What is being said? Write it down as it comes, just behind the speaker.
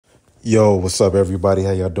Yo, what's up, everybody? How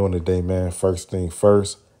y'all doing today, man? First thing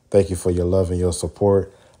first, thank you for your love and your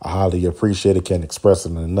support. I highly appreciate it. Can't express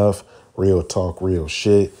it enough. Real talk, real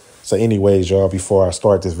shit. So anyways, y'all, before I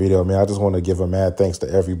start this video, man, I just want to give a mad thanks to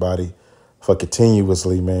everybody for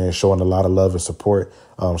continuously, man, showing a lot of love and support.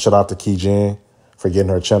 Shout out to KeyGen for getting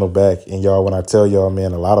her channel back. And y'all, when I tell y'all,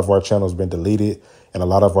 man, a lot of our channels been deleted and a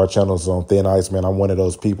lot of our channels is on thin ice, man. I'm one of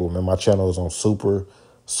those people, man. My channel is on super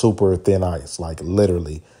thin ice, like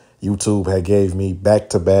literally. YouTube had gave me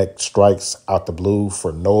back-to-back strikes out the blue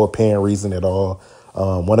for no apparent reason at all.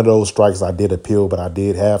 One of those strikes I did appeal, but I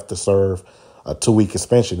did have to serve a 2-week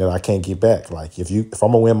suspension that I can't get back. Like if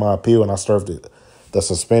I'm gonna win my appeal and I served the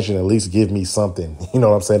suspension, at least give me something, you know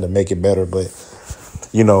what I'm saying, to make it better. But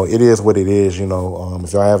you know, it is what it is. You know,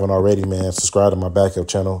 if y'all haven't already, man, subscribe to my backup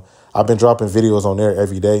channel. I've been dropping videos on there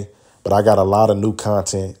every day, but I got a lot of new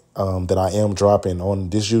content that I am dropping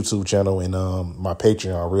on this YouTube channel and my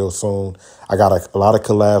Patreon real soon. I got a lot of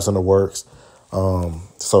collabs in the works.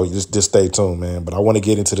 So just stay tuned, man. But I want to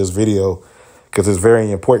get into this video because it's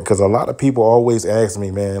very important, because a lot of people always ask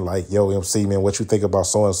me, man, like, yo, MC, man, what you think about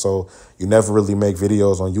so-and-so? You never really make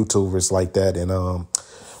videos on YouTubers like that. And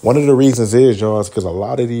one of the reasons is, y'all, is because a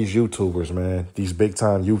lot of these YouTubers, man, these big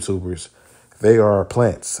time YouTubers, they are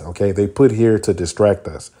plants, okay? They put here to distract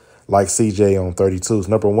us, like CJ on 32s.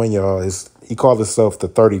 Number one, y'all, he called himself the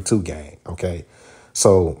 32 gang, okay?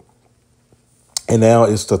 So, and now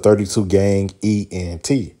it's the 32 gang ENT.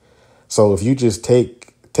 So if you just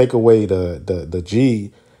take away the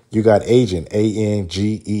G, you got agent,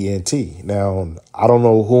 ANGENT. Now, I don't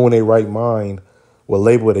know who in their right mind will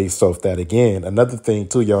label themselves that again. Another thing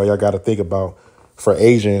too, y'all got to think about for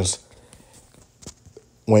Asians,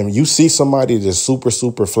 when you see somebody that's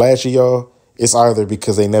super flashy, y'all, it's either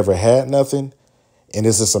because they never had nothing and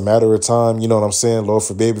it's just a matter of time, you know what I'm saying, Lord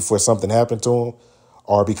forbid, before something happened to them,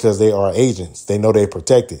 or because they are agents. They know they're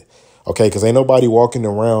protected, okay? Because ain't nobody walking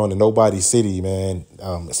around in nobody's city, man,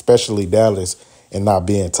 especially Dallas, and not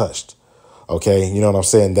being touched, okay? You know what I'm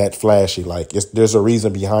saying? That flashy, like, there's a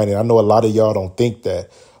reason behind it. I know a lot of y'all don't think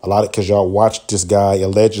that, because y'all watched this guy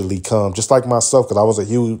allegedly come, just like myself, because I was a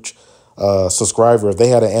huge subscriber. If they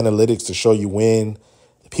had an analytics to show you when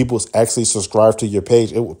people actually subscribe to your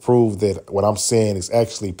page, it would prove that what I'm saying is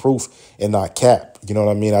actually proof and not cap. You know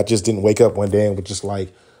what I mean? I just didn't wake up one day and was just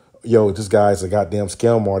like, yo, this guy's a goddamn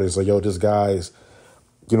scam artist, or yo, this guy's,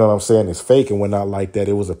 you know what I'm saying, is fake and whatnot like that.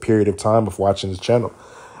 It was a period of time of watching his channel.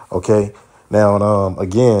 Okay. Now,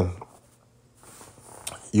 again,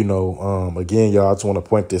 you know, again, y'all, I just want to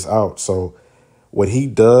point this out. So what he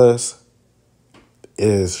does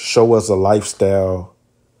is show us a lifestyle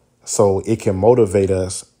so it can motivate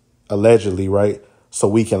us, allegedly, right? So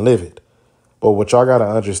we can live it. But what y'all got to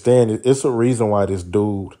understand, it's a reason why this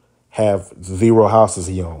dude have 0 houses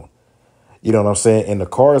he own. You know what I'm saying? And the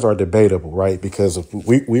cars are debatable, right? Because if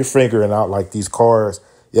we're figuring out, like, these cars,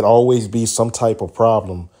 it always be some type of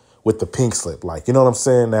problem with the pink slip. Like, you know what I'm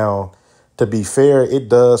saying? Now, to be fair, it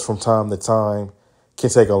does from time to time,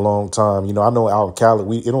 can take a long time. You know, I know out in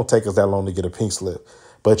Cali, it don't take us that long to get a pink slip.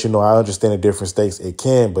 But, you know, I understand in different states it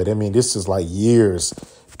can. But, I mean, this is like years.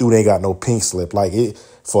 Dude ain't got no pink slip. Like, it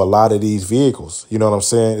for a lot of these vehicles. You know what I'm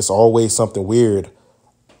saying? It's always something weird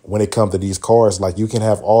when it comes to these cars. Like, you can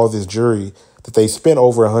have all this jewelry that they spent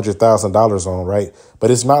over $100,000 on, right?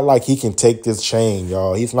 But it's not like he can take this chain,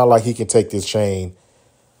 y'all. It's not like he can take this chain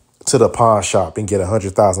to the pawn shop and get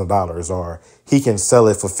 $100,000, or he can sell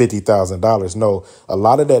it for $50,000. No, a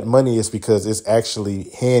lot of that money is because it's actually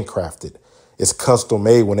handcrafted. It's custom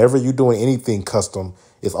made. Whenever you're doing anything custom,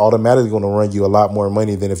 it's automatically going to run you a lot more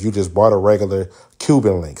money than if you just bought a regular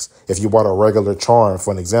Cuban links. If you bought a regular charm,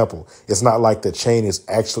 for an example, it's not like the chain is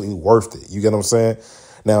actually worth it. You get what I'm saying?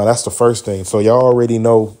 Now, that's the first thing. So y'all already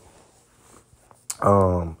know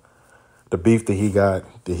the beef that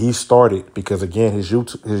he started, because, again, his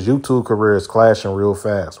YouTube career is clashing real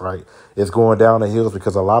fast, right? It's going down the hills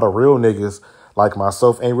because a lot of real niggas like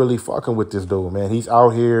myself ain't really fucking with this dude, man. He's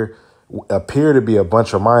out here appear to be a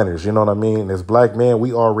bunch of minors, you know what I mean? As black men,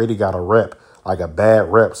 we already got a rep, like a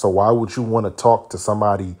bad rep. So why would you want to talk to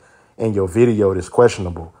somebody in your video that's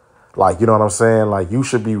questionable? Like, you know what I'm saying? Like, you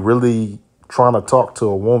should be really trying to talk to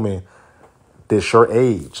a woman that's your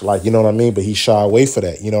age, like, you know what I mean? But he shy away for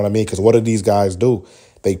that, you know what I mean? Because what do these guys do?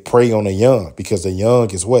 They prey on the young, because the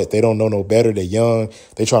young is what? They don't know no better. They're young.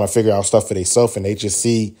 They trying to figure out stuff for themselves, and they just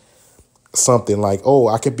see something like, oh,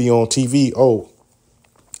 I could be on TV. Oh,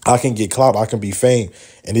 I can get clout. I can be fame.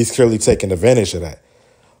 And he's clearly taking advantage of that.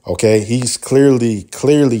 Okay. He's clearly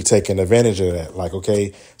taking advantage of that. Like,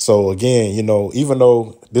 okay. So again, you know, even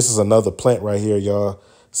though this is another plant right here, y'all,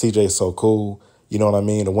 CJ's so cool. You know what I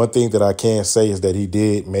mean? The one thing that I can say is that he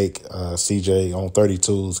did make CJ on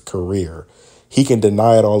 32's career. He can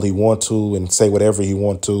deny it all he want to and say whatever he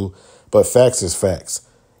want to, but facts is facts.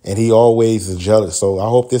 And he always is jealous. So I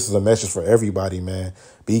hope this is a message for everybody, man.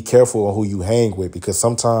 Be careful on who you hang with, because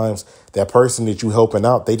sometimes that person that you helping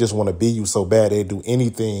out, they just want to be you so bad they do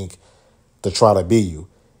anything to try to be you.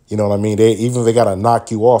 You know what I mean? Even if they got to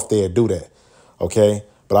knock you off, they'll do that. Okay?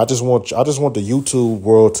 But I just want the YouTube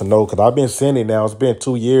world to know, because I've been seeing it now. It's been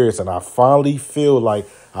 2 years, and I finally feel like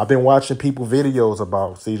I've been watching people videos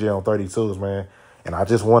about CJ on 32s, man. And I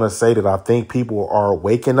just want to say that I think people are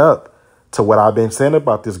waking up to what I've been saying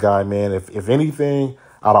about this guy, man. If anything,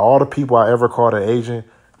 out of all the people I ever called an agent,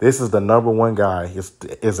 this is the number one guy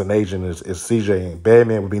is an agent is CJ, and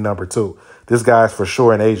Badman would be number 2. This guy's for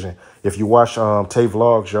sure an agent. If you watch Tay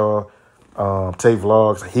Vlogs, y'all, Tay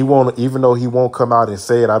Vlogs, he won't, even though he won't come out and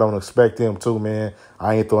say it, I don't expect him to, man.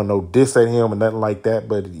 I ain't throwing no diss at him or nothing like that,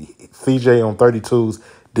 but CJ on 32s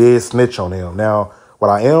did snitch on him. Now, what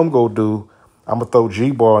I am going to do, I'm going to throw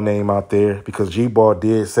G-Ball name out there, because G-Ball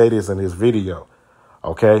did say this in his video,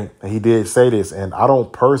 okay? He did say this, and I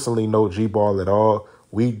don't personally know G-Ball at all.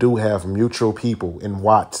 We do have mutual people in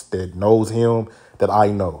Watts that knows him that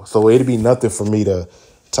I know. So it'd be nothing for me to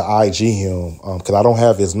IG him, because I don't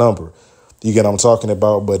have his number. You get what I'm talking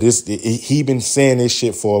about? But he been saying this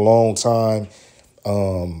shit for a long time,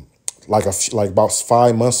 like about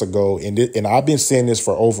 5 months ago, and I've been saying this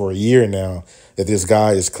for over a year now, that this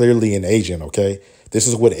guy is clearly an agent. Okay, this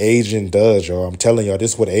is what agent does, y'all. I'm telling y'all,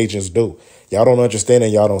 this is what agents do. Y'all don't understand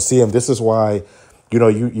and y'all don't see him. This is why, you know,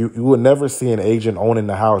 you would never see an agent owning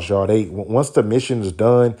the house, y'all. Once the mission is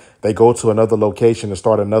done, they go to another location and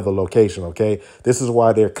start another location. Okay, this is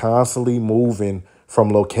why they're constantly moving from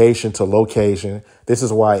location to location. This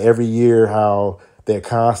is why every year how they're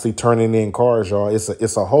constantly turning in cars, y'all. It's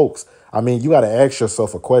a hoax. I mean, you got to ask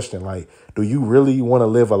yourself a question, like, do you really want to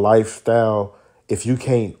live a lifestyle if you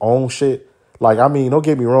can't own shit? Like, I mean, don't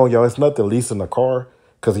get me wrong, y'all. It's nothing leasing a car,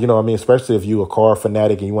 because, you know what I mean, especially if you a car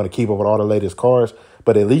fanatic and you want to keep up with all the latest cars,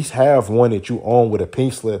 but at least have one that you own with a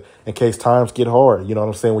pink slip in case times get hard. You know what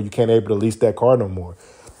I'm saying? When you can't able to lease that car no more.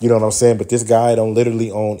 You know what I'm saying? But this guy don't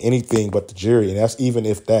literally own anything but the jury, and that's even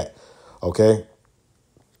if that, okay?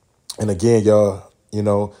 And again, y'all, you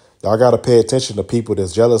know, y'all got to pay attention to people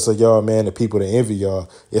that's jealous of y'all, man, the people that envy y'all.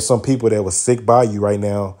 There's some people that was sick by you right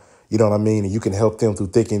now, you know what I mean? And you can help them through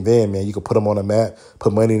thick and thin, man. You can put them on a map,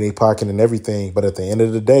 put money in their pocket and everything. But at the end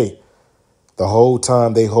of the day, the whole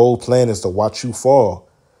time, their whole plan is to watch you fall.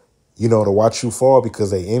 You know, to watch you fall because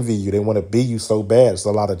they envy you. They want to be you so bad. There's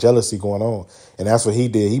a lot of jealousy going on. And that's what he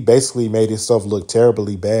did. He basically made himself look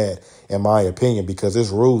terribly bad, in my opinion, because it's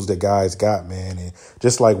rules that guys got, man. And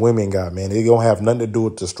just like women got, man, they don't have nothing to do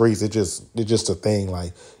with the streets. It's just a thing.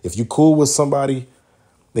 Like, if you cool with somebody,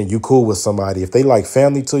 then you cool with somebody. If they like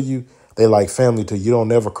family to you, they like family to you. You don't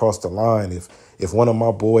never cross the line. If one of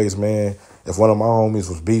my boys, man, if one of my homies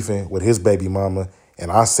was beefing with his baby mama and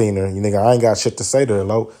I seen her, you nigga, I ain't got shit to say to her,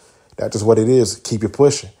 low. That's just what it is. Keep it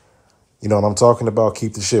pushing. You know what I'm talking about?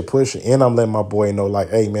 Keep the shit pushing. And I'm letting my boy know, like,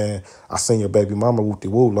 hey, man, I seen your baby mama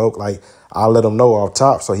whoop-de-woo, low. Like, I'll let him know off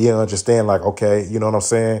top so he'll understand, like, okay, you know what I'm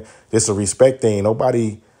saying? This a respect thing.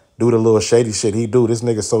 Nobody do the little shady shit he do. This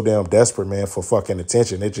nigga so damn desperate, man, for fucking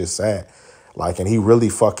attention. It's just sad. Like, and he really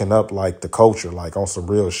fucking up, like, the culture, like, on some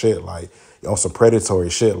real shit, like, on some predatory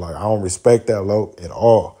shit. Like, I don't respect that, low, at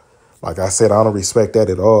all. Like I said, I don't respect that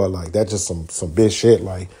at all. Like, that's just some bitch shit.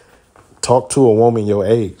 Like, talk to a woman your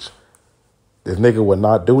age. This nigga would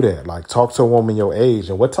not do that. Like, talk to a woman your age.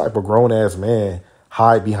 And what type of grown-ass man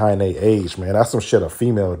hide behind their age, man? That's some shit a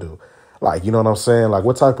female do. Like, you know what I'm saying? Like,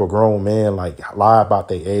 what type of grown man, like, lie about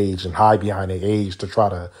their age and hide behind their age to try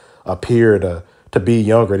to appear to be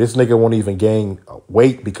younger? This nigga won't even gain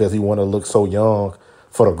weight because he want to look so young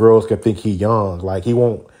for the girls can think he young. Like, he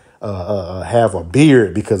won't have a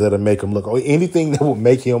beard because it'll make him look, or anything that will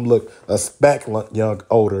make him look a speck young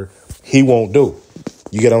older, he won't do.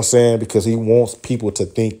 You get what I'm saying? Because he wants people to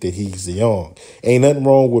think that he's young. Ain't nothing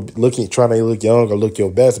wrong with trying to look young or look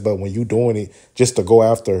your best, but when you doing it just to go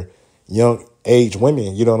after young age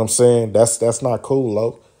women, you know what I'm saying? That's not cool,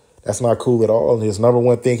 Lo. That's not cool at all. And his number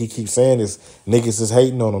one thing he keeps saying is niggas is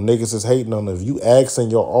hating on him. Niggas is hating on him. If you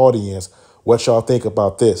asking your audience what y'all think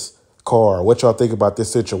about this car, what y'all think about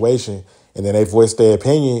this situation, and then they voice their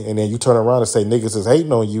opinion, and then you turn around and say niggas is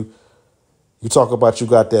hating on you, you talk about you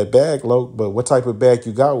got that bag, Lo, but what type of bag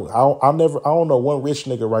you got? I don't know one rich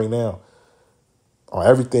nigga right now on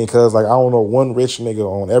everything, cuz, like, I don't know one rich nigga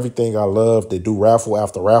on everything I love that do raffle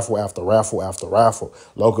after raffle after raffle after raffle.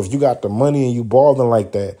 Look, if you got the money and you balling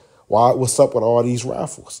like that, what's up with all these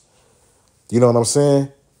raffles? You know what I'm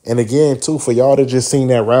saying? And again, too, for y'all to just seen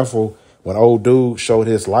that raffle when old dude showed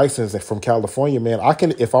his license from California, man, I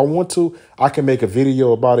can, if I want to, I can make a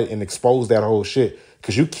video about it and expose that whole shit.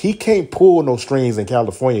 Because he can't pull no strings in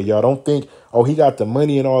California. Y'all don't think, oh, he got the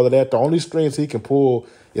money and all of that. The only strings he can pull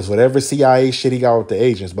is whatever CIA shit he got with the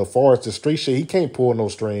agents. But far as the street shit, he can't pull no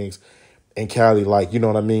strings in Cali. Like, you know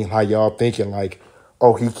what I mean? How y'all thinking like,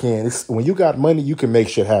 oh, he can. When you got money, you can make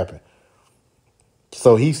shit happen.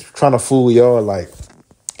 So he's trying to fool y'all like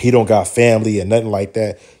he don't got family and nothing like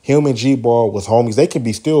that. Him and G-Ball was homies. They can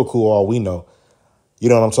be still cool, all we know. You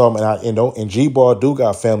know what I'm talking about? And G-Ball do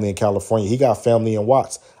got family in California. He got family in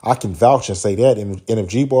Watts. I can vouch and say that. And if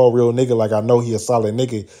G-Ball real nigga, like I know he a solid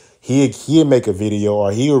nigga, he'll make a video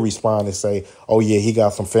or he'll respond and say, oh, yeah, he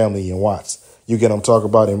got some family in Watts. You get what I'm talking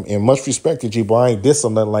about? And much respect to G-Ball. I ain't diss or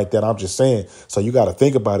nothing like that. I'm just saying. So you got to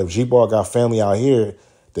think about it. If G-Ball got family out here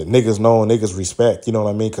that niggas know and niggas respect, you know what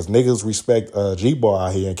I mean? Because niggas respect G-Ball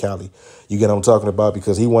out here in Cali. You get what I'm talking about?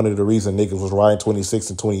 Because he one of the reasons niggas was riding 26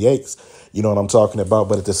 and 28s. You know what I'm talking about?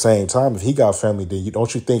 But at the same time, if he got family, then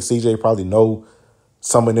don't you think CJ probably know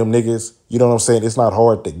some of them niggas? You know what I'm saying? It's not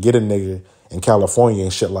hard to get a nigga in California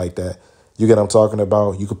and shit like that. You get what I'm talking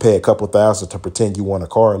about? You could pay a couple thousand to pretend you want a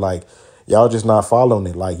car. Like, y'all just not following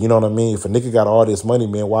it. Like, you know what I mean? If a nigga got all this money,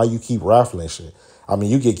 man, why you keep raffling shit? I mean,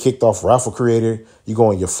 you get kicked off Raffle Creator. You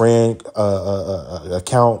go on your friend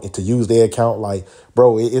account and to use their account. Like,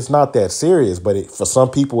 bro, it's not that serious. But for some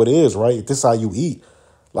people, it is, right? This is how you eat.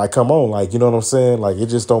 Like, come on. Like, you know what I'm saying? Like, it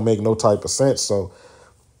just don't make no type of sense. So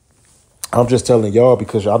I'm just telling y'all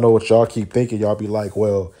because y'all know what y'all keep thinking. Y'all be like,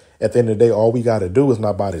 well, at the end of the day, all we got to do is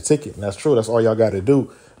not buy the ticket. And that's true. That's all y'all got to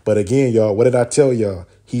do. But again, y'all, what did I tell y'all?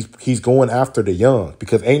 He's going after the young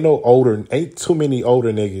because ain't too many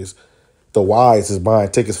older niggas. The wise is buying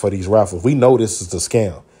tickets for these raffles. We know this is a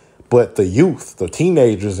scam. But the youth, the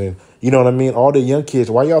teenagers, and you know what I mean? All the young kids,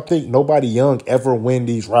 why y'all think nobody young ever win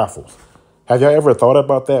these raffles? Have y'all ever thought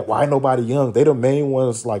about that? Why nobody young? They the main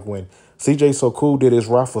ones. Like when CJ So Cool did his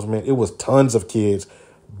raffles, man, it was tons of kids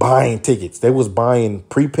buying tickets. They was buying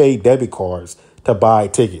prepaid debit cards to buy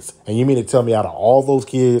tickets. And you mean to tell me out of all those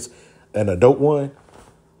kids, an adult one?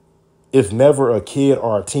 It's never a kid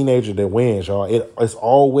or a teenager that wins, y'all. It's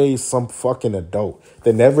always some fucking adult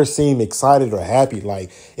that never seem excited or happy.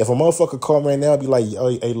 Like, if a motherfucker call me right now and be like,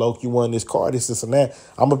 hey, Loke, you won this car, this, and that,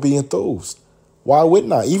 I'm going to be enthused. Why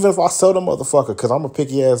wouldn't I? Even if I sell the motherfucker, because I'm a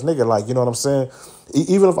picky-ass nigga, like, you know what I'm saying?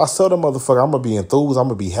 Even if I sell the motherfucker, I'm going to be enthused. I'm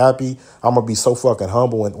going to be happy. I'm going to be so fucking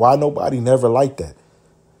humble. And why nobody never like that?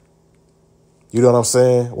 You know what I'm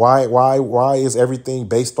saying? Why is everything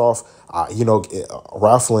based off,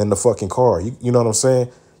 raffling the fucking car? You know what I'm saying?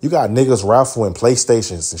 You got niggas raffling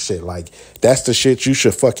PlayStations and shit. Like, that's the shit you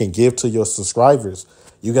should fucking give to your subscribers.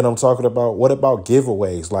 You get what I'm talking about? What about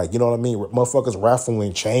giveaways? Like, you know what I mean? Motherfuckers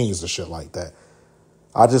raffling chains and shit like that.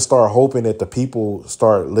 I just start hoping that the people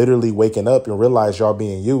start literally waking up and realize y'all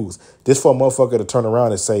being used. This for a motherfucker to turn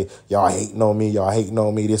around and say, y'all hating on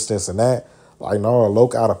me, this, and that. Like, no,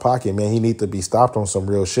 Loke out of pocket, man. He need to be stopped on some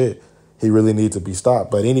real shit. He really needs to be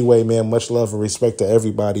stopped. But anyway, man, much love and respect to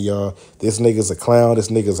everybody, y'all. This nigga's a clown. This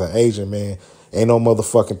nigga's an agent, man. Ain't no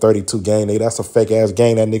motherfucking 32 gang. That's a fake ass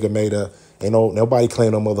gang that nigga made up. Ain't nobody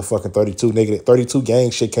claim no motherfucking 32 nigga. 32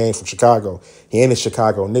 gang shit came from Chicago. He ain't a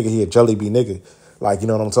Chicago nigga. He a Jelly Bee nigga. Like, you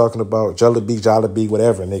know what I'm talking about? Jelly Bee,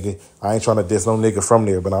 whatever, nigga. I ain't trying to diss no nigga from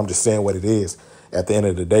there, but I'm just saying what it is. At the end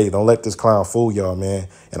of the day, don't let this clown fool y'all, man.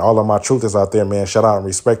 And all of my truthers out there, man, shout out and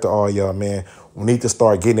respect to all y'all, man. We need to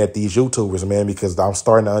start getting at these YouTubers, man, because I'm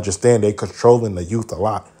starting to understand they controlling the youth a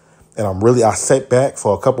lot. And I sat back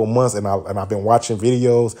for a couple months and I've been watching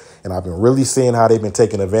videos and I've been really seeing how they've been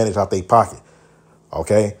taking advantage out their pocket.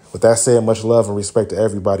 Okay? With that said, much love and respect to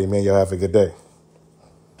everybody, man. Y'all have a good day.